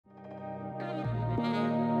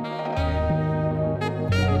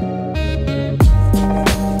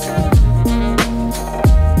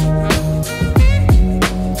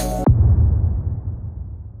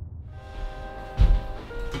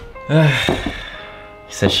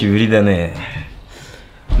久しぶりだね。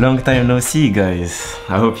Long time no see, guys.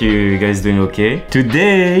 I hope you guys doing okay.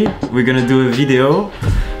 Today we're gonna do a video,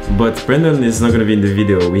 but Brendan is not gonna be in the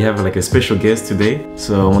video. We have like a special guest today,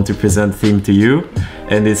 so I want to present him to you,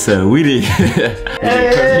 and it's Willy.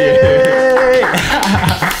 Hey!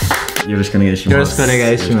 よろしくお願いします。よろしくお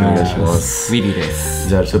願いします。ウィリーです。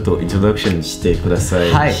じゃあちょっとイントロダクションしてください。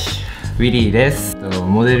はい。ウィリーです。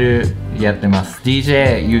モデルやってます。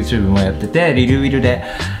DJ、YouTube もやってて、リルウィルで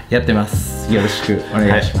やってます。よろしくお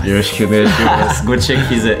願いします。よろしくお願いします。Go check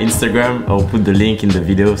his Instagram. I'll put the link in the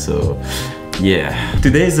video. So, yeah.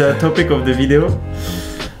 Today's topic of the video.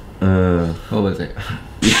 What was it?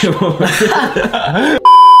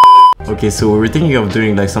 Okay, so we're thinking of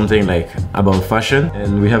doing like something like about fashion,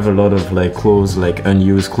 and we have a lot of like clothes, like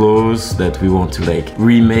unused clothes that we want to like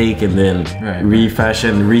remake and then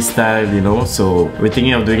refashion, restyle, you know. So we're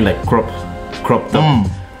thinking of doing like cropped up,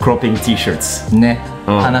 cropping t-shirts. ね、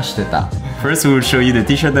話してた。First, we will show you the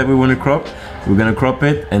t-shirt that we want to crop. We're gonna crop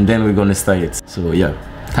it, and then we're gonna style it. So yeah.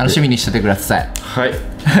 楽しみにしててください。はい。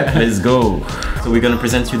Let's go. So we're gonna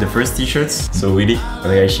present you the first t-shirts. So Willy, お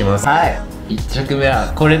願いします。はい。1着目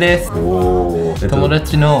はこれです。友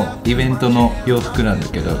達のイベントの洋服なんだ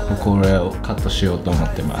けど、これをカットしようと思っ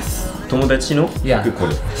てます。友達の服？いや、こ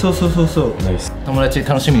れ。そうそうそうそう。ナイス。友達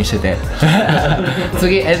楽しみにしてて。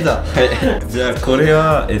次、エンゾ。はい。じゃあこれ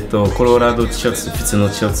はコロラド T シャツ、普通の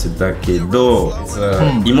T シャツだけど、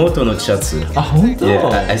妹の T シャツ。あ、本当？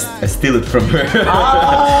 Yeah, I steal it from her.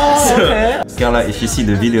 So, Carla, if you see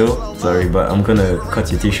the video, sorry, but I'm gonna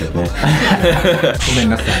cut your T-shirt, ね。ごめん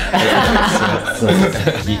なさい。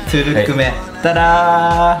2ルック目。た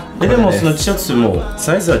らー。でもその T シャツも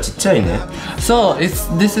サイズはちっちゃいね。そう、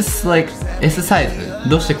this is like S サイズ。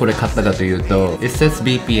どうしてこれ買ったかというと、it says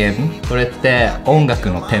BPM。これって音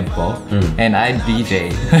楽のテンポ。and I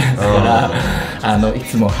DJ。だからい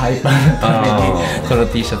つもハイパーのためにこの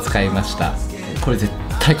T シャツ買いました。これ絶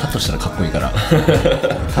対カットしたらかっこいいから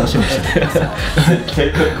楽しみにしててください。絶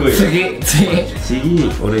対かっこいい。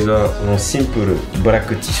次俺がもうシンプルブラッ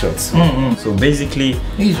ク T シャツ。So basically,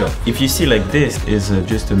 いいじゃん。if you see like this is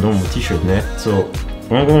just a normal T-shirt ね。So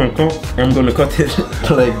I'm gonna cut it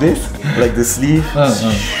like this, like the sleeve,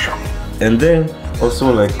 and then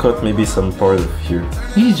also like cut maybe some part of here.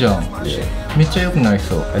 いいじゃん。めっちゃ良くなり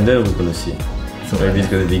そう。And then we're gonna see. Maybe it's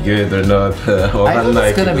gonna be good or not. I hope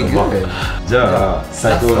it's gonna be good. じゃあ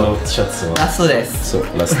最後の T シャツはラストです。そう、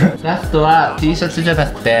ラスト。ラストは T シャツじゃな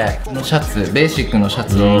くてこのシャツ、ベーシックのシャ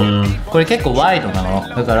ツをこれ結構ワイドなの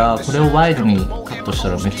だからこれをワイドにカットした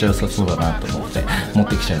らめっちゃ良さそうだなと思って持っ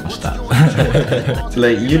てきちゃいました。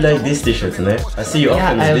Like you like this T-shirt ね。I see you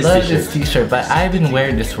often in this T-shirt. Yeah, I love T-shirt. this T-shirt, but I've been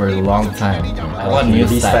wearing this for a long time. I want new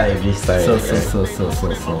style. This style. そうそうそうそ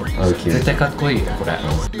うそう。絶対かっこいいよこれ。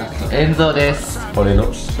エンゾです。俺の。お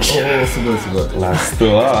ーすごいすごい。ラス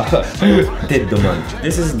トはテッドマン。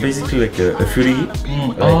This is basically like a foodie,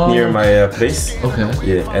 like near my place. Okay.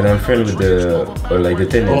 Yeah, and I'm friend with the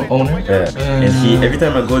tenant. Owner. Yeah, and he every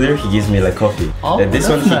time I go there, he gives me like coffee. Oh, and this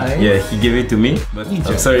one, nice. he gave it to me. But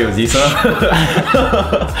I'm sorry, it was this one.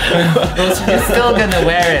 You're still gonna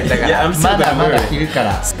wear it. だから Yeah, I'm still まだ gonna ま wear だ it. 着るか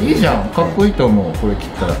ら。いいじゃん。かっこいいと思う。これ着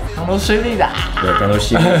たら。楽しみだ。いや楽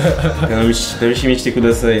しみにしてく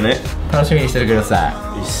ださいね。楽しみにしててください。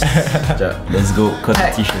じゃあ Let's go cut the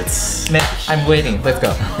T-shirts. ね、I'm waiting. Let's go.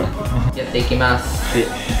 やっていきます。はい。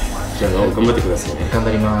じゃあ頑張ってくださいね。頑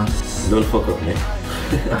張ります。 Don't fuck up ね。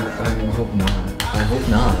I hope not. I hope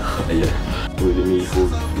not. いや、これで見そう。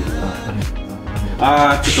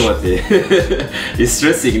あー、ちょっと待って。It's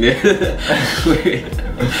stressing ね。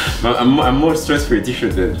I'm more stressed for a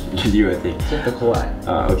T-shirt than you, I think. ちょっと怖い。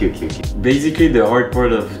Okay. Basically, the hard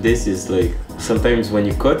part of this is like sometimes when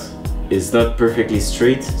you cut, it's not perfectly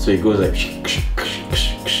straight, so it goes like.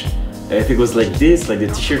 If it goes like this, like the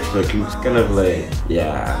T-shirt like looks kind of like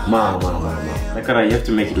Like you have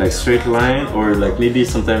to make it like straight line or like maybe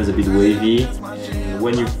sometimes a bit wavy.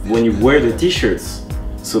 When you wear the T-shirts,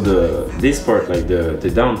 so this part like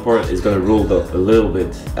the down part is gonna roll up a little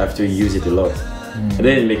bit after you use it a lot, and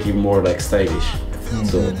then it make it more like stylish.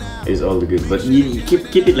 So it's all good, but you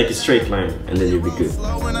keep it like a straight line, and then you'll be good.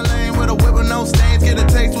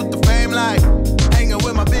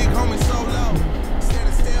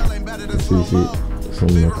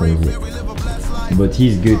 But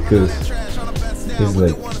he's good because he's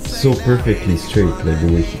like so perfectly straight, like the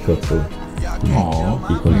way he cut. So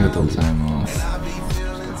ありがとうございます。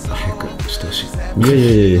早くししてほしい。いやい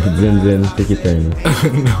やいや、全然できたいの。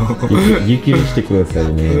ゆっくりしてくださ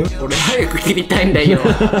いね。俺早く切りたいんだよ。オ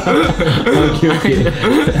ッケーオッケ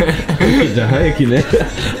ー。じゃあ早くね。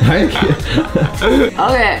早く。オ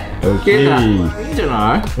ッケー。切れた。いいんじゃ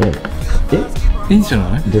ない？いいんじゃ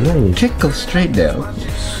ない？じゃない。結構ストレートだよ。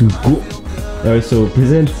すごっ。Alright, so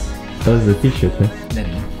present us the t-shirt ね。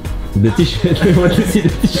何？The t-shirt. I want to see the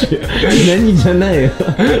t-shirt. 何じゃないよ。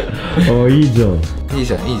あ、いいじゃん。いい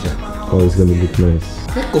じゃん、いいじゃん。Oh, it's gonna look nice.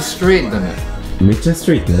 結構ストレートだね。めっちゃス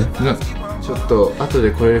トレートね。ちょっと後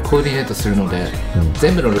でこれでコーディネートするので、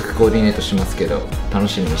全部のルックコーディネートしますけど、楽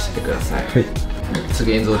しみにしててください。はい。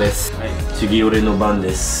次、ENZOです。はい。次、俺の番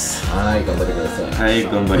です。はい、頑張ってください。はい、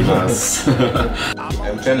頑張ります。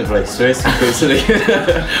I'm kind of like stressed because like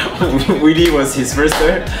Willie was his first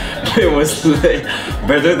time, but it was like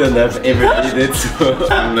better than I've ever did it. So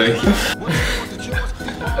I'm like.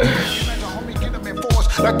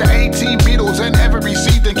 Like the 18 Beatles and every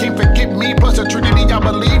season can't forget me. Plus the Trinity I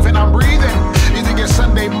believe in. I'm breathing. Either get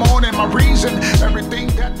Sunday morning, my reason. Everything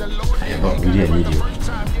that the Lord.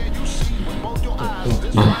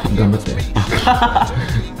 頑張って。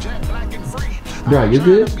Bro, you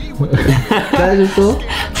good? 大丈夫？大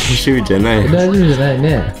丈夫じゃない。大丈夫じゃない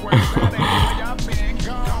ね。ちょ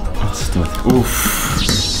っと待って。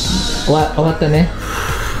終わったね。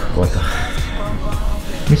終わった。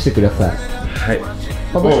見せてください。はい。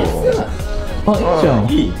あ、いいじゃん。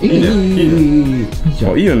いいじゃ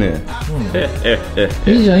ん。いいよね。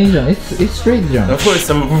いいじゃん、いいじゃん。It's straight じゃん。Of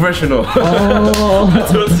course, I'm a professional.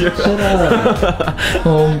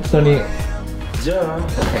 本当に。じゃあ、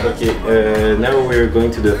Okay, now we're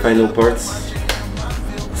going to the final parts.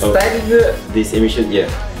 スタイリング。This emission, yeah.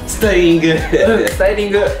 スタイリング。スタイリ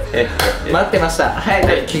ング。待ってました。は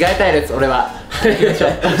い、着替えたいです、俺は。行きましょう。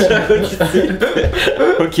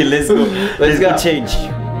Okay, let's go. Let's go change.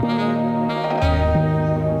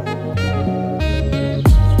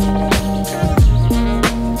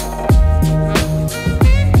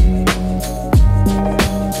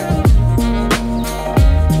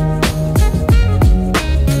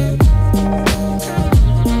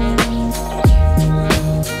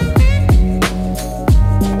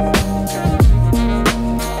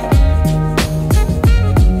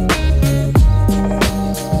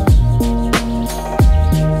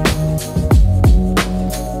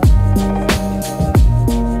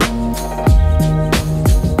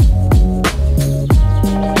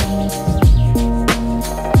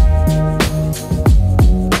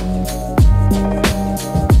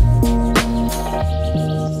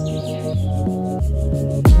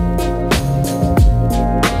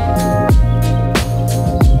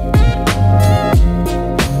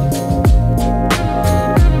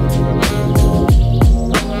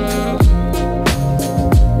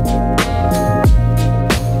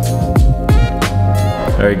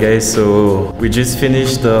 Alright guys, so we just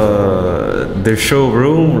finished the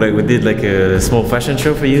showroom. Like we did like a small fashion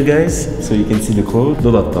show for you guys, so you can see the clothes.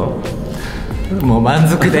 どうだった？もう満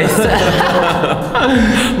足です。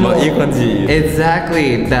まあいい感じ。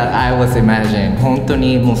Exactly that I was imagining. 本当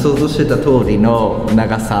にもう想像してた通りの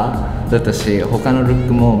長さだったし、他のルッ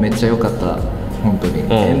クもめっちゃ良かった。本当に。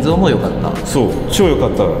ENZOも良かった。そう、超良か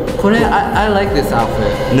った。これ I like this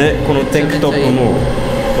outfit。ね、このテンクトップも。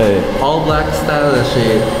All black style だし、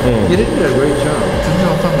You did a great job。全然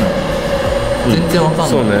わかんない。全然わかんない。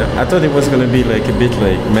そうね。I thought it was gonna be like a bit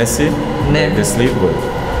like messy, like the sleeve, but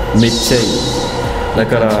めっちゃいい。だ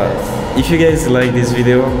から、if you guys like this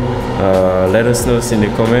video, let us know in the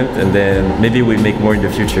comment, and then maybe we make more in the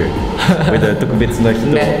future with a 特別な人、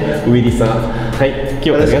ウィリーさん。はい、今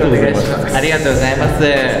日はありがとうございました。ありがとうございます。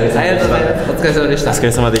ありがとうございます。お疲れ様でした。お疲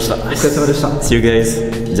れ様でした。お疲れ様でした。See you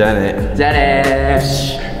guys. じゃあね。じゃあね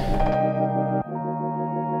ー。